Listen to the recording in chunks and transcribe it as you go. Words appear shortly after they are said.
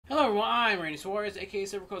everyone, I'm Randy Suarez, aka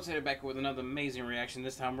Silva Coach, headed back with another amazing reaction.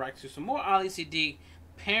 This time, right to some more Ali Siddiq,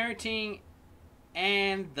 parenting,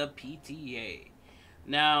 and the PTA.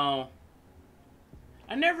 Now,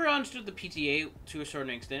 I never understood the PTA to a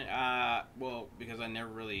certain extent. Well, because I never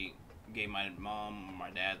really gave my mom or my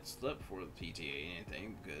dad slip for the PTA or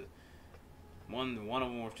anything, because one of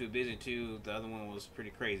them was too busy, the other one was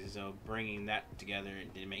pretty crazy. So bringing that together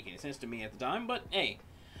didn't make any sense to me at the time. But hey.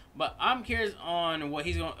 But I'm curious on what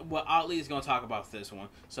Ali is going to talk about for this one.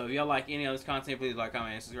 So if y'all like any of this content, please like,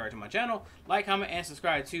 comment, and subscribe to my channel. Like, comment, and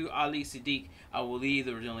subscribe to Ali Siddiq. I will leave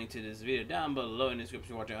the original link to this video down below in the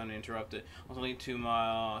description. Watch it uninterrupted. Also link to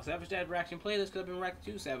my Savage Dad reaction playlist, because I've been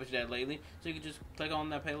reacting to Savage Dad lately. So you can just click on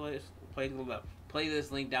that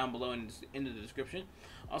playlist link down below in the description.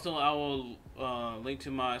 Also, I will link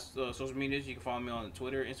to my social medias. You can follow me on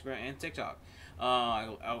Twitter, Instagram, and TikTok. I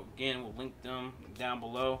again will link them down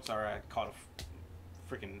below. Sorry, I caught a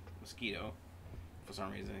freaking mosquito for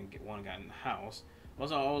some reason. One got in the house.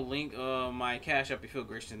 Also, I'll link my Cash App if you feel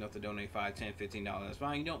gracious enough to donate $5, $10, $15. That's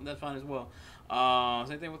fine. You don't. That's fine as well.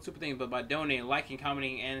 Same thing with Super Things, but by donating, liking,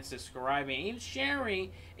 commenting, and subscribing, and even sharing,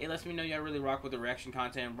 it lets me know y'all really rock with the reaction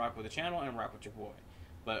content, rock with the channel, and rock with your boy.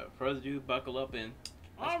 But further ado, buckle up and.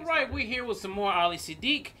 All right, we're here with some more Ali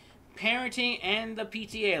Siddiq, parenting, and the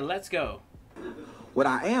PTA. Let's go. What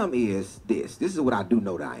I am is this. This is what I do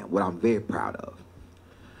know that I am, what I'm very proud of.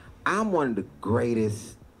 I'm one of the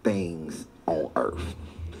greatest things on earth.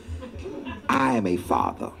 I am a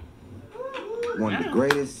father. One of the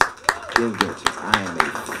greatest inventions. I am a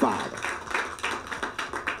father.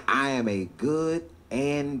 I am a good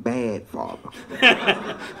and bad father.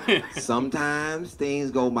 Sometimes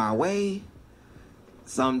things go my way,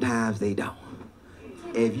 sometimes they don't.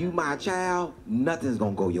 If you my child, nothing's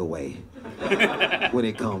gonna go your way when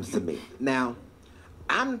it comes to me. Now,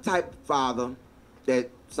 I'm the type of father that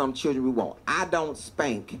some children will want. I don't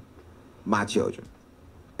spank my children.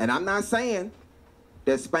 And I'm not saying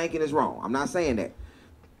that spanking is wrong. I'm not saying that.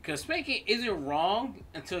 Because spanking isn't wrong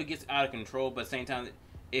until it gets out of control, but at the same time,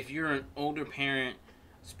 if you're an older parent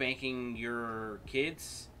spanking your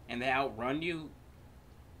kids and they outrun you,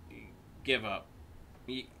 give up.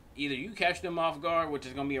 Either you catch them off guard, which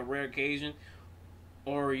is going to be a rare occasion,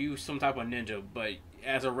 or you some type of ninja. But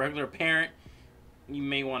as a regular parent, you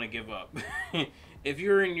may want to give up. If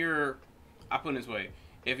you're in your, I'll put it this way,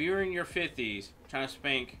 if you're in your 50s trying to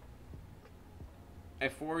spank a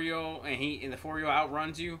 4-year-old and the 4-year-old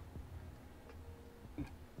outruns you,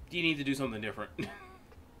 you need to do something different.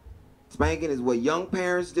 Spanking is what young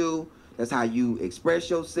parents do. That's how you express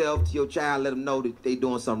yourself to your child, let them know that they're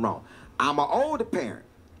doing something wrong. I'm an older parent,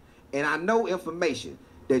 and I know information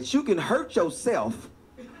that you can hurt yourself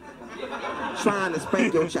trying to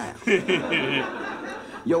spank your child.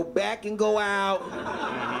 Your back can go out.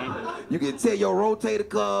 You can tear your rotator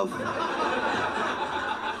cuff.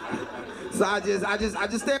 So I just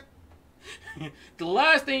step. The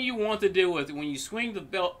last thing you want to do is when you swing the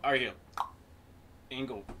belt, or you and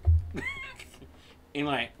go, and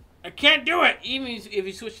like, I can't do it. Even if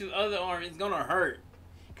you switch to the other arm, it's gonna hurt,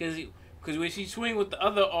 because when she swing with the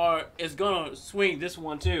other arm, it's gonna swing this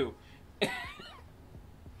one too.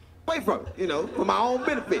 Away from it, you know, for my own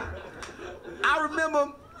benefit. I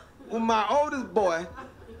remember when my oldest boy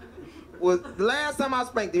was, the last time I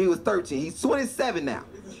spanked him, he was 13. He's 27 now.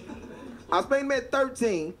 I spanked him at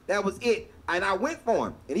 13. That was it. And I went for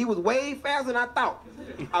him, and he was way faster than I thought.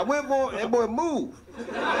 I went for him, and that boy moved.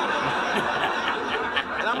 And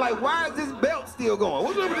I'm like, why is this belt still going?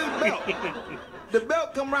 What's up with this belt? The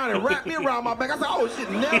belt come around and wrap me around my back. I said, oh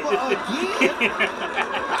shit, never again.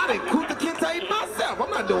 I done Kunta Kinte myself.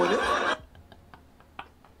 I'm not doing this.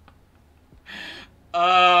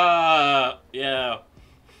 Yeah.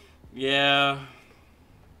 Yeah.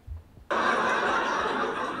 I'm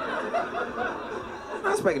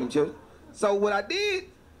not spanking them children. So what I did,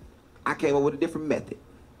 I came up with a different method.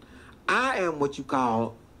 I am what you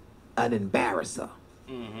call an embarrasser.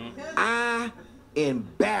 I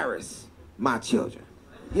embarrass my children.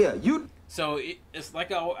 Yeah, you. So it's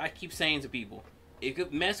like I keep saying to people, it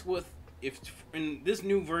could mess with, if in this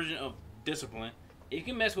new version of discipline, it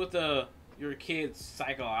can mess with your kids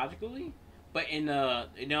psychologically, but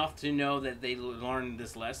enough to know that they learn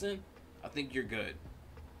this lesson. I think you're good.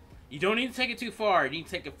 You don't need to take it too far. You need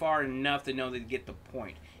to take it far enough to know they get the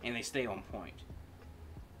point and they stay on point.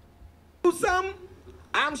 Do something.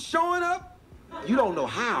 I'm showing up. You don't know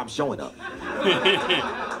how I'm showing up.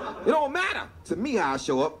 It don't matter to me how I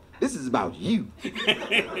show up. This is about you.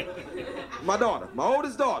 My daughter, my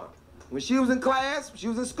oldest daughter, when she was in class, she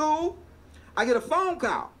was in school, I get a phone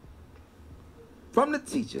call from the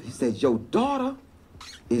teacher. He said, your daughter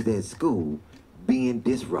is that school being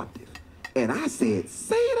disruptive. And I said,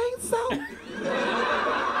 say it ain't so.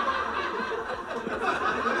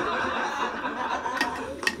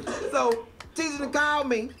 So, teacher called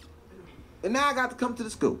me, and now I got to come to the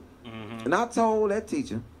school. And I told that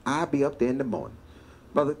teacher, I'll be up there in the morning.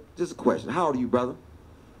 Brother, just a question. How old are you, brother?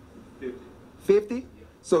 50. 50?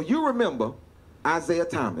 So you remember Isaiah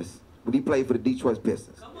Thomas when he played for the Detroit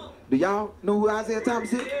Pistons? Do y'all know who Isaiah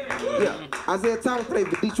Thomas is? Yeah. Isaiah Thomas played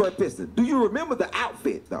for the Detroit Pistons. Do you remember the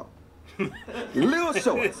outfit, though? Little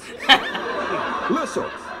shorts. Little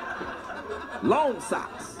shorts. Long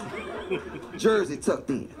socks. Jersey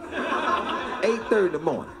tucked in. 8:30 in the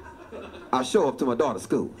morning. I show up to my daughter's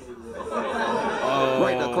school.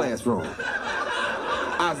 Right in the classroom.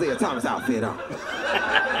 Isaiah Thomas outfit on.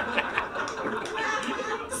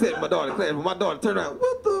 Sit in my daughter's classroom. My daughter turned around.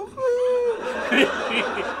 What the fuck?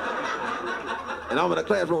 And I'm in the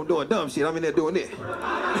classroom doing dumb shit. I'm in there doing this.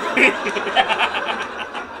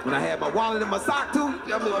 When I had my wallet in my sock too.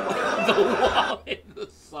 The wallet in the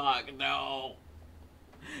sock, no.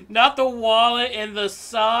 Not the wallet in the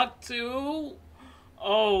sock too?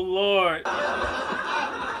 Oh, Lord.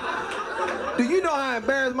 Do you know how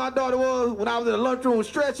embarrassed my daughter was when I was in the lunchroom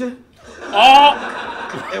stretching?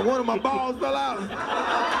 Oh! And one of my balls fell out?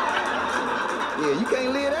 Yeah, you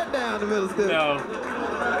can't lay that down in the middle school. No.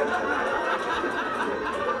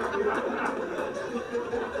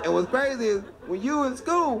 And what's crazy is, when you in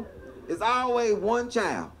school, it's always one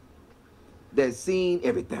child that's seen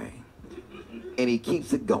everything. And he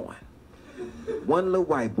keeps it going. One little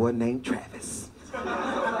white boy named Travis.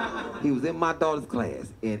 He was in my daughter's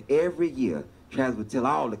class, and every year, Travis would tell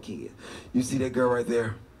all the kids, you see that girl right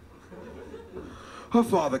there? Her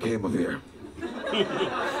father came up here.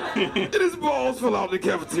 And his balls fell out in the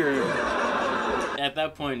cafeteria. At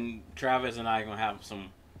that point, Travis and I are going to have some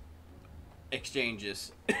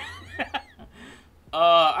exchanges.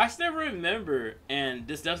 I still remember, and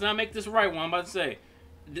this does not make this right, what I'm about to say.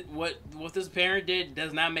 What this parent did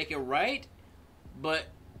does not make it right, but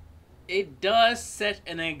it does set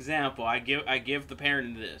an example. I give the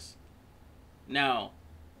parent this. Now,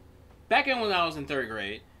 back in when I was in 3rd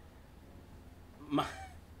grade,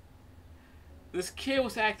 this kid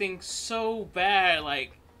was acting so bad,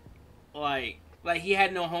 like he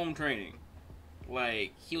had no home training.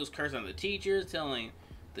 Like, he was cursing at the teachers, telling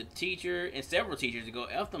the teacher and several teachers to go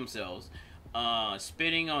F themselves,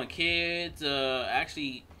 spitting on kids,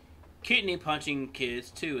 actually kidney punching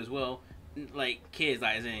kids too as well. Like, kids,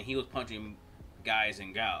 like, as in he was punching guys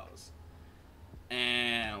and gals.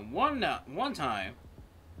 And one time,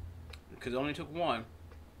 because it only took one,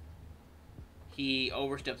 he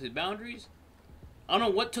overstepped his boundaries. I don't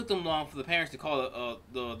know what took them long for the parents to call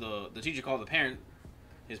the teacher called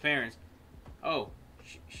his parents. Oh,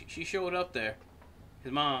 she showed up there.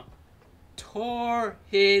 His mom tore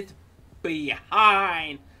his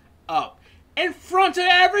behind up in front of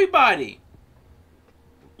everybody.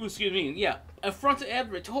 Excuse me, yeah, in front of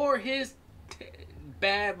everybody. Tore his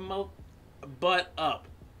bad butt up.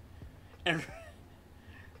 And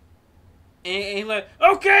he's like,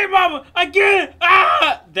 okay, mama, I get it.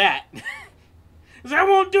 Ah, that. Because I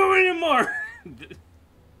won't do it anymore.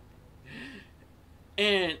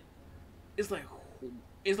 And it's like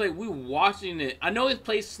we watching it. I know it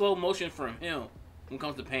plays slow motion from him when it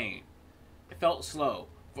comes to pain. It felt slow.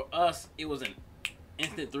 For us, it was an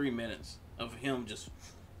instant 3 minutes of him just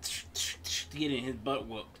getting his butt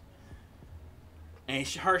whooped. And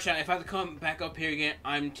her shouting, if I have to come back up here again,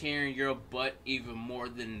 I'm tearing your butt even more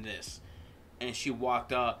than this. And she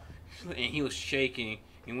walked up, and he was shaking.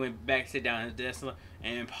 He went back, sit down at his desk,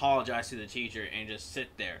 and apologized to the teacher, and just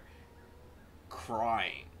sit there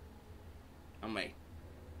crying. I'm like,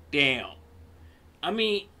 damn. I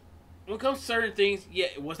mean, when it comes to certain things,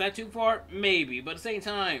 yeah, was that too far? Maybe, but at the same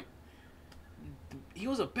time, he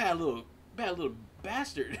was a bad little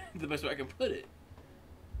bastard. The best way I can put it.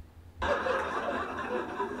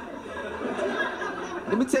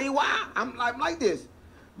 Let me tell you why I'm like this.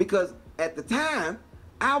 Because at the time,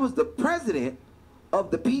 I was the president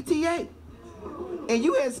of the PTA. And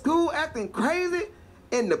you at school acting crazy,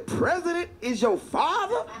 and the president is your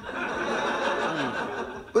father?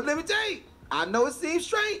 But let me tell you, I know it seems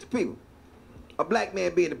strange to people, a black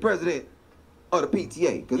man being the president of the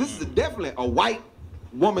PTA, because this is definitely a white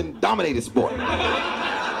woman-dominated sport.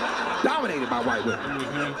 Dominated by white women.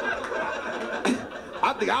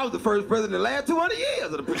 I think I was the first president in the last 200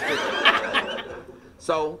 years of the PTA.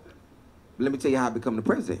 So, let me tell you how I become the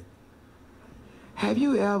president. Have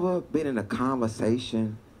you ever been in a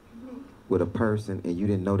conversation with a person and you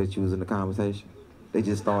didn't know that you was in the conversation? They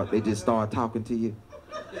just start talking to you.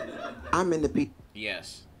 I'm in the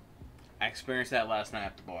Yes. I experienced that last night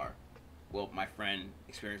at the bar. Well, my friend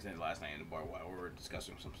experienced it last night in the bar while we were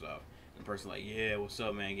discussing some stuff. And the person like, yeah, what's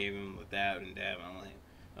up, man? Gave him the dab and dab. And I'm like,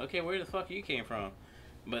 okay, where the fuck you came from?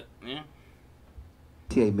 But, yeah.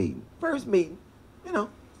 PTA meeting. First meeting, you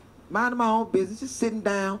know, minding my own business, just sitting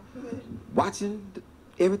down, watching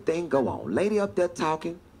everything go on. Lady up there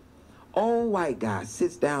talking. Old white guy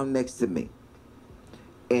sits down next to me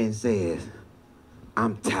and says,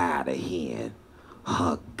 I'm tired of hearing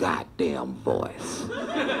her goddamn voice.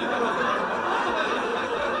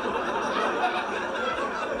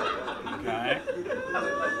 Okay.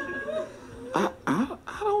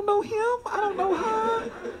 I don't know him. I don't know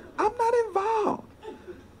her. I'm not involved.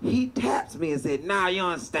 He taps me and said, now you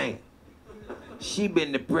understand. She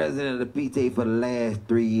been the president of the PTA for the last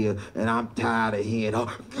 3 years, and I'm tired of hearing her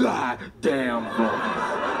goddamn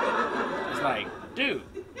voice. It's like, dude,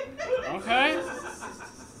 okay.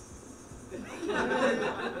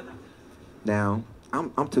 Now,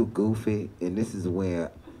 I'm too goofy, and this is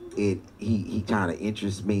where he kind of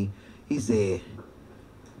interests me. He said,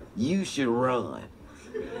 you should run.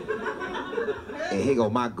 And here go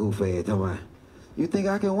my goofy ass talking about, you think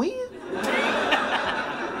I can win?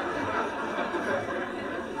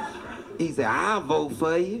 He said, I'll vote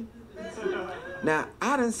for you. Now,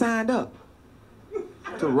 I done signed up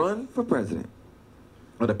to run for president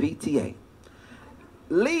of the PTA.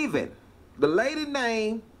 Leaving, the lady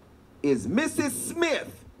name is Mrs.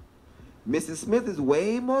 Smith. Mrs. Smith is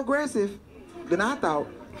way more aggressive than I thought.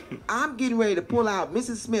 I'm getting ready to pull out.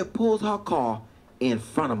 Mrs. Smith pulls her car in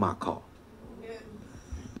front of my car.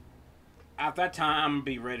 At that time, I'm gonna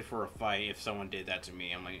be ready for a fight if someone did that to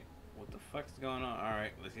me. I'm like, what the fuck's going on? All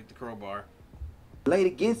right, let's hit the crowbar. Lady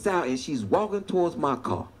gets out and she's walking towards my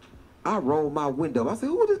car. I roll my window. I said,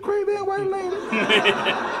 who is this crazy ass white lady?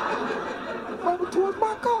 Walking towards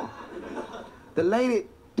my car. The lady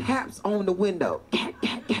taps on the window. Cat,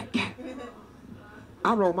 cat, cat, cat.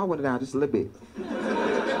 I roll my window down just a little bit.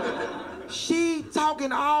 She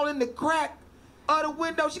talking all in the crack of the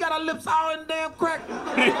window. She got her lips all in the damn crack.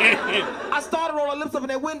 I started rolling her lips up in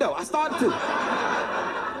that window. I started to.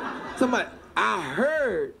 Somebody, I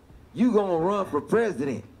heard you gonna run for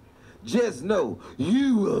president. Just know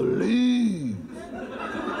you will lose.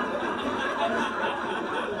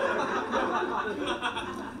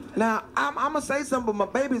 Now, I'm gonna say something,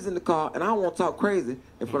 but my baby's in the car, and I don't want to talk crazy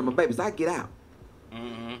in front of my baby, so I get out.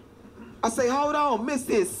 Mm-hmm. I say, hold on,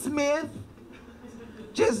 Mrs. Smith.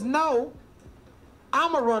 Just know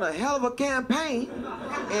I'm gonna run a hell of a campaign,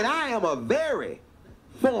 and I am a very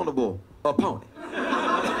formidable opponent.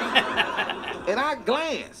 And I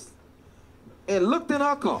glanced and looked in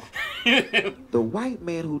her car. The white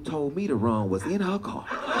man who told me to run was in her car.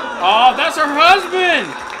 Oh, that's her husband!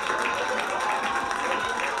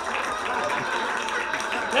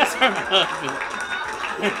 That's her husband.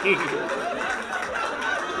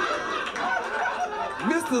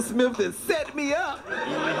 Mr. Smith then set me up.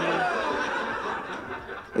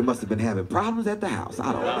 They must have been having problems at the house.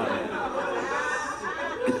 I don't know.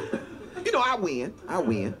 You know, I win.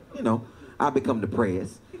 You know, I become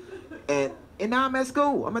depressed. And now I'm at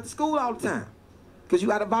school. I'm at the school all the time. Because you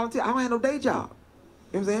got to volunteer. I don't have no day job.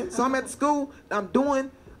 You know what I'm saying? So I'm at the school. I'm doing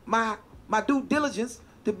my due diligence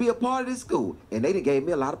to be a part of this school. And they done gave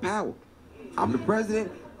me a lot of power. I'm the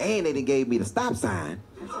president, and they done gave me the stop sign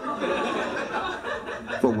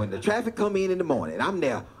for when the traffic come in the morning. I'm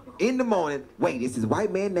there in the morning. Wait, this is a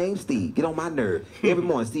white man named Steve. Get on my nerve. Every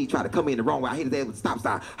morning, Steve try to come in the wrong way. I hit his ass with the stop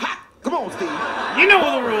sign. Ha! Come on, Steve. You know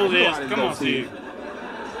what the rule is. Come on, Steve.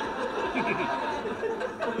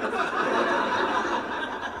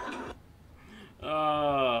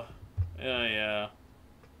 Oh, yeah.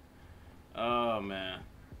 Oh, man.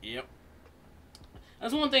 Yep.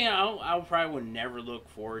 That's one thing I probably would never look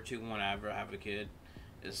forward to when I ever have a kid.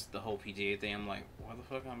 Is the whole PTA thing. I'm like, why the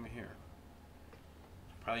fuck am I here?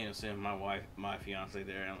 Probably gonna send my fiance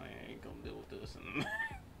there, and I'm like, I ain't gonna deal with this.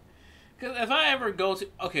 Because if I ever go to,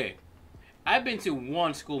 okay, I've been to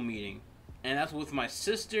one school meeting, and that's with my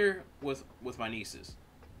sister, with my nieces,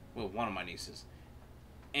 well, one of my nieces,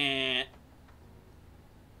 and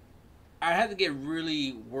I had to get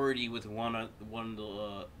really wordy with one of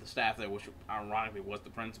the staff there, which ironically was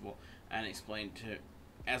the principal, and explained to,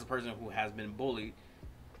 as a person who has been bullied,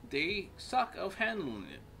 they suck of handling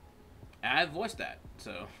it. And I voiced that,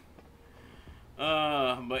 so.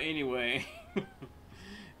 But anyway,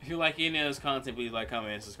 if you like any of this content, please like,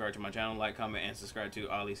 comment, and subscribe to my channel. Like, comment, and subscribe to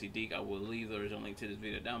Ali Siddiq. I will leave the original link to this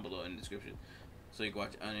video down below in the description, so you can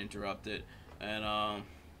watch uninterrupted. And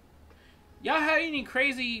y'all have any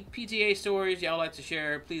crazy PTA stories y'all like to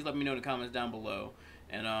share? Please let me know in the comments down below.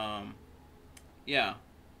 And Yeah.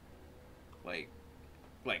 Like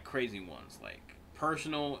crazy ones, like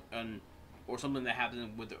personal and or something that happens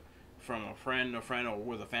from a friend or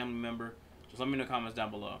with a family member. Just let me know in the comments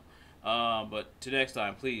down below. But till next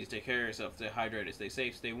time, please take care of yourself, stay hydrated, stay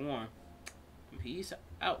safe, stay warm. Peace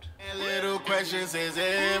out. Little questions is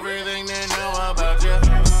everything they know about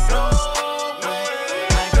you.